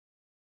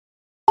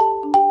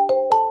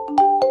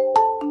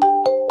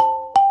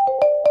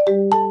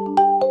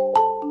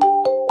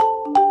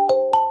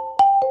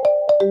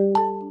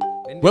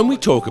When we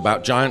talk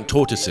about giant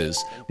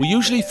tortoises, we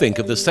usually think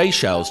of the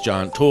Seychelles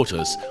giant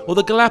tortoise or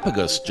the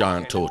Galapagos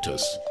giant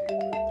tortoise.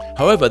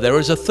 However, there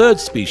is a third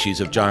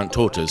species of giant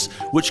tortoise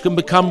which can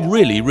become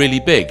really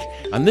big,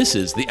 and this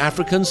is the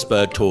African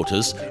Spurred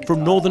Tortoise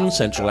from northern and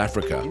central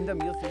Africa.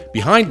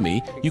 Behind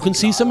me, you can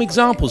see some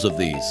examples of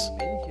these.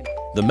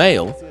 The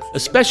male,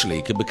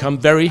 especially, can become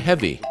very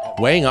heavy,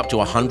 weighing up to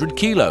 100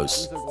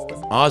 kilos.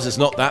 Ours is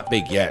not that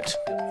big yet.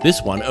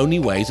 This one only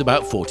weighs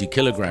about 40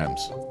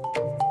 kilograms.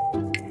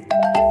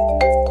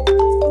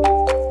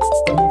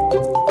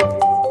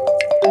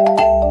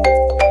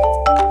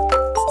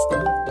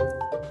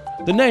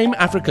 The name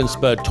African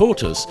Spurred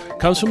Tortoise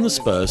comes from the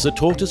spurs the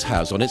tortoise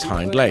has on its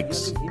hind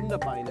legs.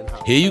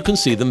 Here you can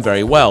see them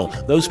very well,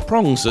 those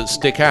prongs that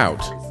stick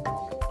out.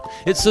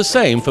 It's the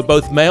same for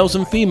both males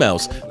and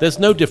females, there's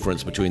no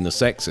difference between the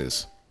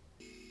sexes.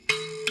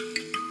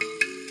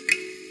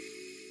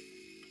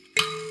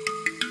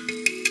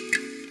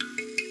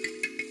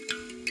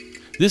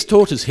 This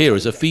tortoise here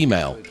is a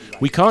female.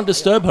 We can't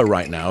disturb her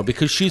right now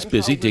because she's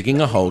busy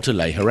digging a hole to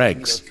lay her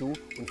eggs.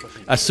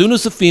 As soon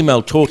as the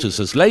female tortoise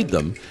has laid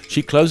them,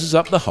 she closes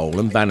up the hole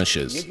and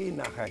vanishes.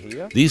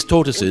 These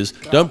tortoises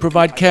don't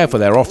provide care for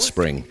their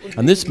offspring,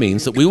 and this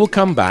means that we will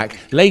come back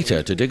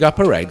later to dig up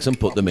her eggs and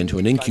put them into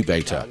an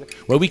incubator,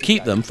 where we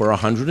keep them for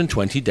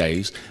 120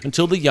 days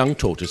until the young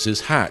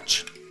tortoises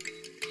hatch.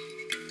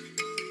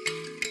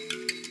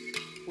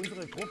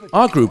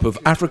 Our group of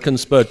African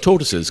spurred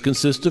tortoises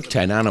consists of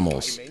 10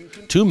 animals,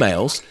 2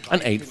 males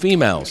and 8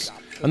 females,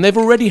 and they've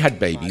already had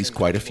babies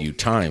quite a few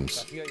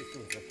times.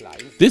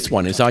 This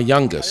one is our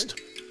youngest.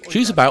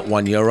 She's about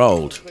 1 year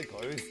old.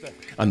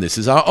 And this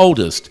is our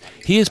oldest.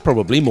 He is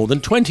probably more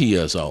than 20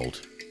 years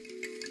old.